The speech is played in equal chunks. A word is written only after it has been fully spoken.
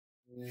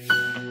Back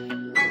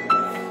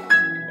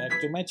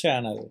to my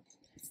channel.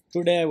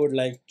 Today I would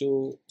like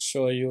to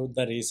show you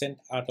the recent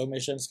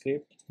automation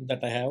script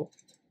that I have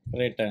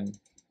written.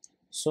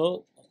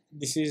 So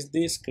this is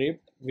the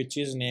script which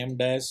is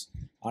named as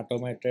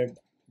automated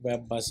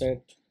web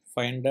asset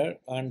finder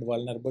and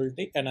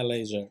vulnerability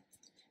analyzer.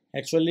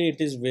 Actually it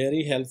is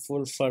very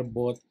helpful for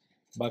both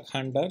bug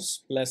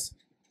hunters plus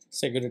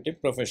security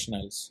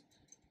professionals.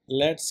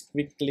 Let's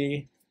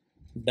quickly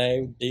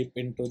dive deep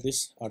into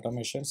this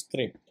automation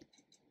script.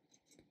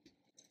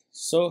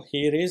 So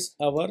here is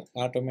our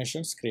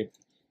automation script.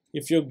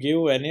 If you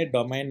give any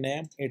domain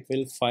name, it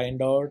will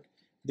find out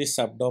the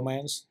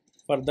subdomains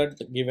for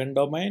that given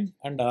domain,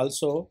 and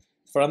also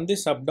from the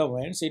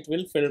subdomains it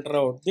will filter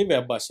out the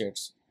web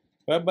assets.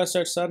 Web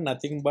assets are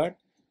nothing but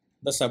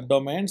the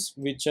subdomains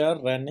which are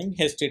running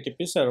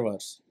HTTP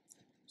servers.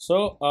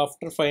 So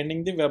after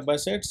finding the web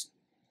assets,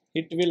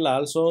 it will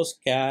also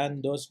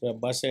scan those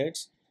web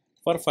assets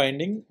for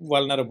finding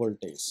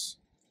vulnerabilities.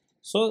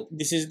 So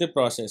this is the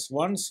process.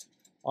 Once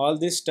all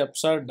these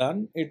steps are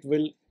done, it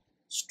will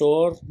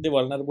store the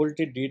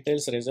vulnerability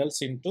details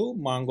results into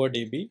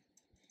MongoDB.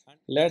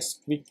 Let's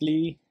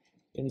quickly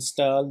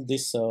install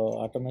this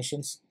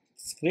automation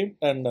script,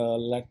 and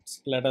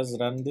let us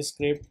run this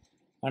script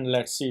and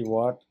let's see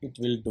what it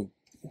will do.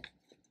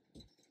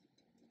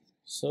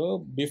 So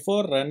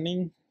before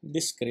running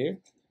this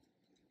script,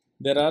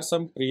 there are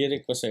some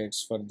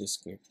prerequisites for this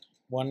script.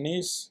 One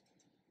is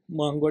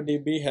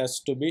MongoDB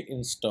has to be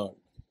installed.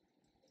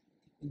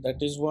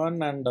 That is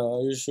one, and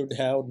you should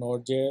have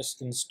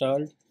Node.js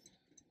installed,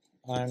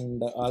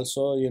 and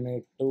also you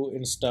need to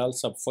install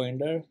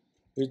subfinder,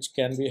 which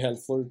can be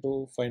helpful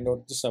to find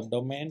out the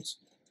subdomains,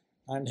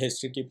 and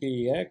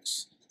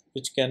HTTPEX,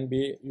 which can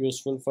be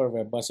useful for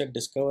web asset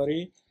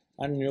discovery,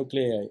 and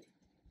nuclei,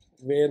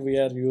 where we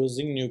are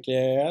using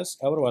nuclei as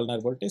our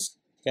vulnerability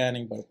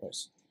scanning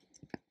purpose.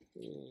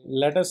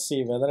 Let us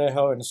see whether I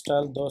have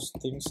installed those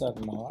things or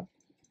not.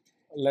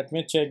 Let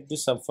me check the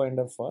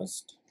subfinder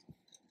first.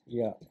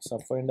 Yeah,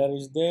 subfinder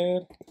is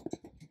there,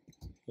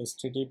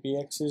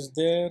 HTTPX is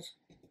there,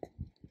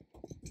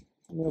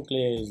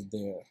 nuclei is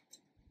there.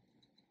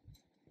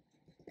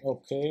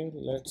 Okay,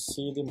 let's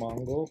see the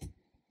Mongo.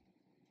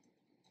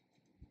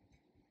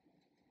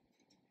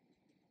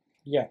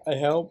 Yeah, I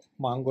have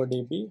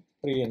MongoDB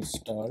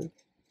pre-installed.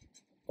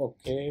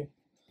 Okay,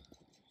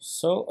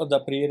 so the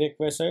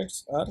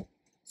prerequisites are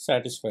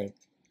satisfied.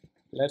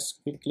 Let's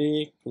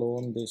quickly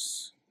clone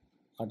this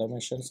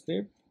automation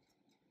script.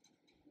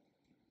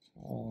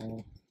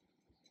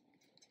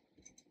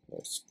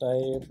 Let's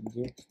type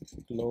git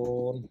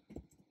clone.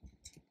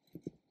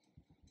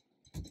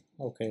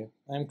 Okay,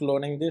 I'm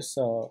cloning this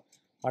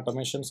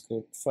automation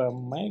script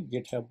from my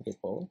GitHub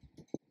repo.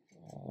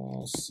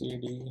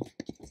 Cd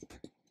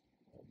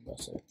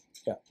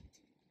yeah.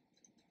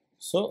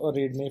 So a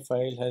readme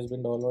file has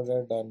been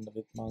downloaded and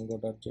with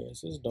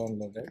mongo.js is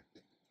downloaded.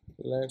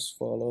 Let's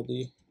follow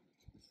the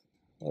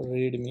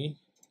readme.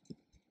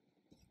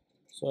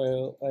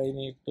 So I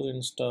need to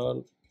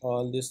install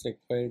all these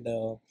required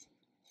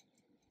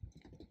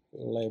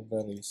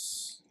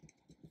libraries.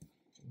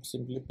 I'm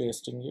simply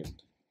pasting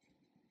it.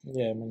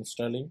 Yeah, I'm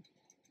installing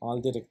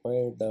all the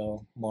required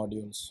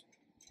modules.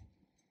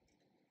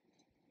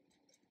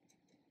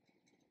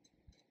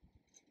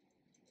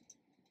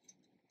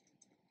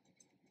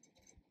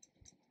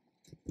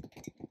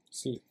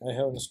 See, I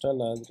have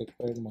installed all the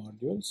required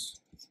modules.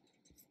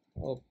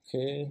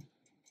 Okay,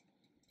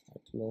 I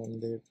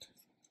cloned it.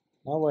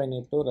 Now I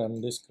need to run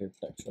this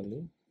script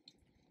actually.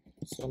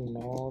 So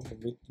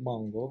node with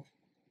Mongo.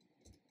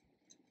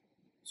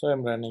 So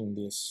I'm running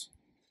this.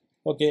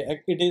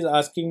 Okay, it is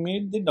asking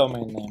me the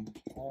domain name.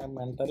 I am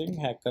entering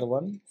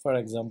hacker1 for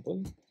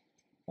example.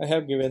 I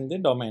have given the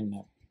domain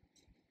name.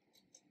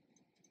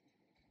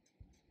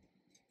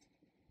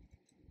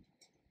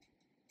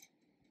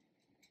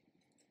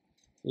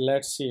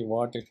 Let's see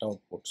what it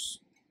outputs.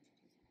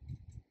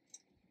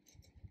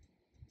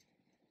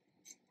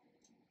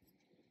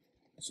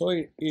 So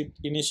it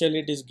initially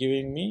it is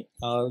giving me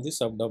all the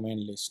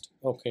subdomain list.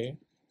 Okay,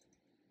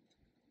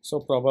 so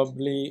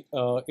probably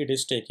it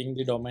is taking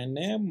the domain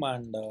name,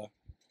 and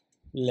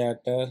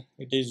later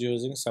it is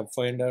using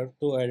subfinder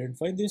to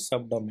identify the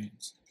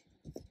subdomains,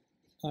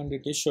 and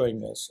it is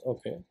showing us.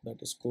 Okay,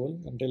 that is cool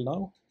until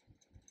now.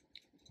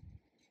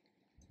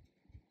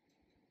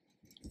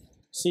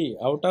 See,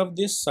 out of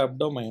these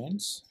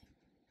subdomains,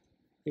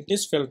 it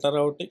is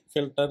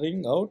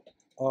filtering out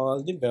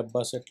all the web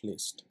asset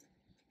list.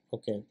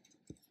 Okay,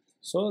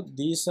 so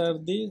these are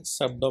the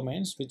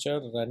subdomains which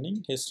are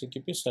running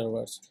HTTP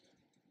servers.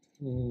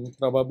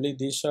 Probably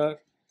these are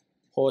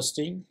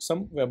hosting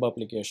some web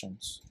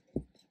applications.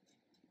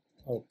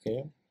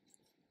 Okay,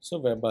 so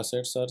web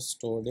assets are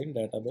stored in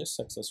database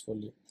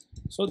successfully.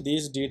 So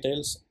these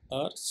details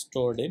are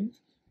stored in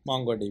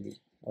MongoDB.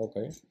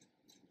 Okay,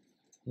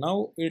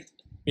 now it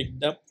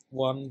picked up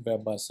one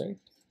web asset.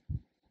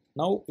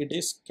 Now it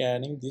is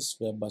scanning this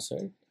web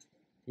asset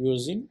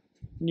using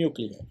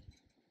nuclei.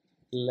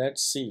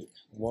 Let's see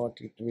what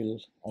it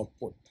will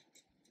output.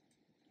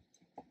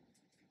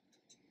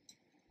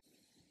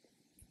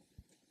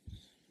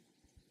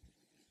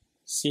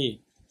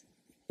 see,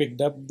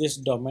 picked up this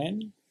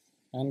domain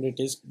and it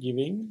is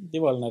giving the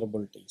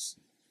vulnerabilities.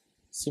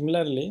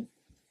 Similarly,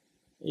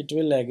 it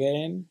will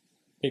again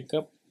pick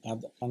up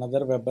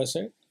another web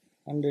asset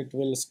and it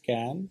will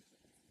scan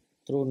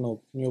through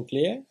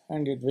nuclei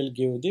and it will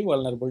give the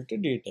vulnerability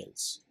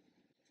details.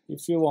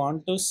 If you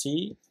want to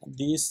see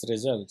these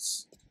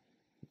results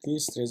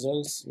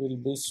will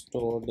be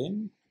stored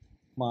in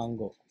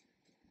Mongo.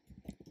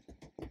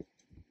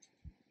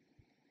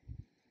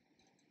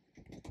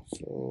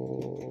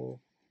 So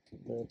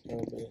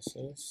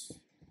databases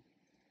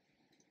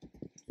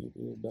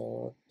db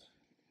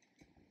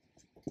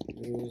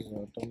use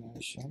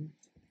automation.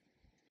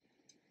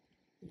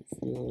 If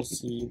you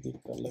see the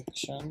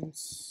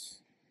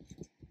collections,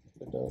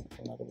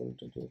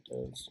 vulnerability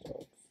details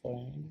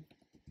find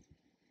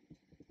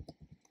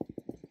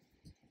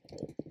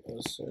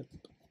asset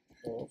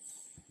of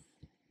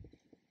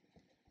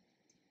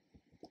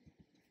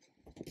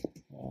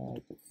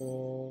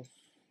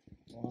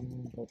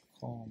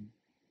hacker1.com.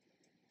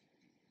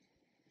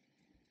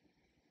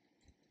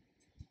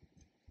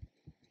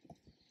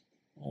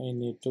 I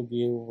need to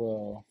give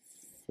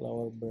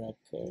flower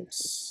brackets.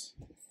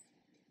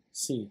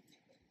 See,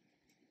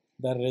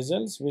 the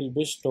results will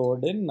be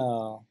stored in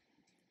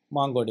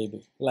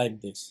MongoDB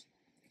like this.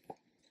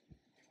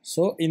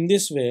 So in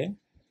this way,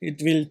 it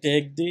will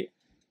take the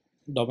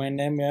domain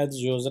name as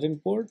user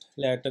input.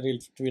 Later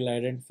it will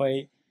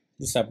identify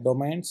the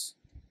subdomains.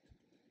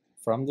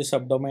 From the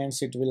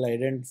subdomains it will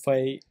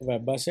identify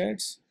web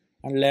assets,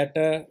 and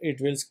later it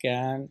will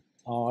scan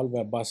all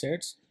web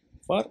assets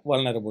for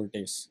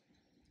vulnerabilities,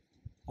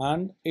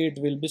 and it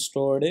will be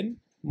stored in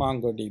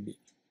MongoDB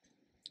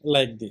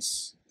like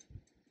this.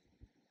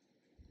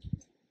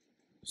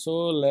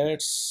 So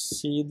let's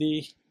see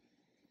the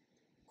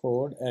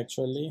code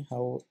actually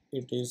how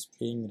it is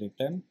being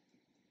written.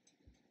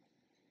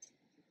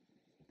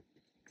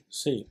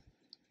 See,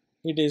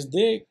 it is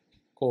the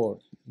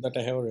code that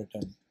I have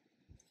written.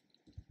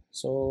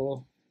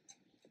 So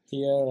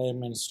here I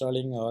am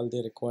installing all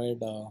the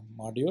required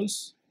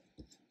modules,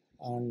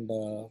 and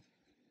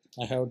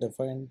I have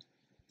defined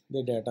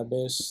the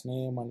database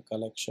name and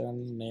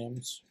collection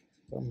names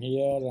from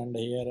here, and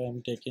here I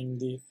am taking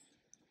the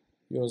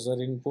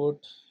user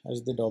input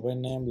as the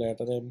domain name.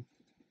 Later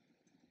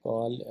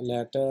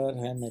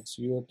I am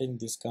executing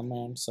this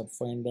command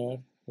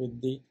subfinder with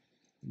the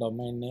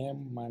domain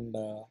name, and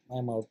I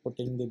am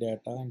outputting the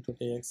data into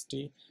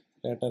txt.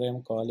 Later I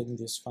am calling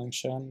this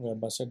function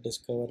web asset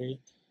discovery.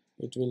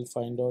 It will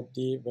find out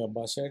the web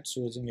assets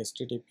using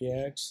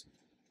httpx.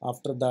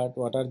 After that,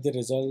 what are the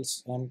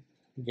results I am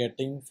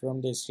getting from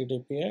the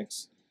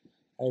httpx?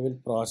 I will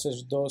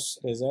process those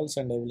results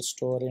and I will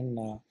store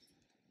in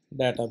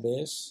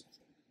database,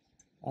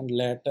 and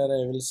later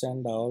I will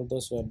send all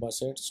those web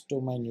assets to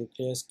my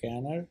nucleus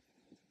scanner.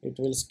 It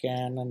will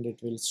scan and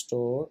it will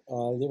store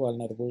all the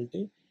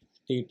vulnerability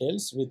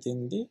details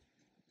within the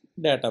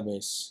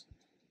database.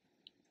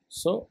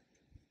 So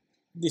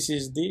this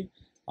is the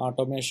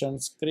automation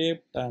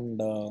script, and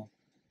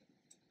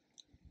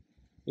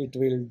it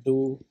will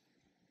do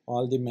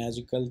all the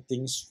magical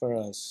things for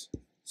us.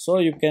 So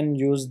you can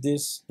use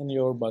this in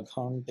your bug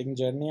hunting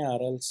journey,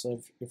 or else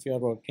if you are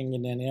working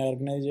in any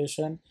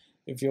organization,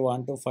 if you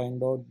want to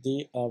find out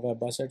the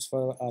web assets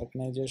for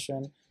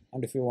organization,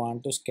 and if you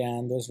want to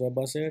scan those web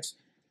assets,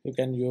 you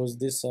can use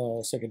this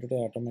security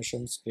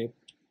automation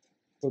script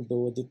to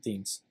do the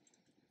things.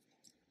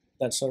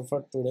 That's all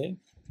for today.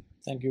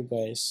 Thank you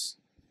guys.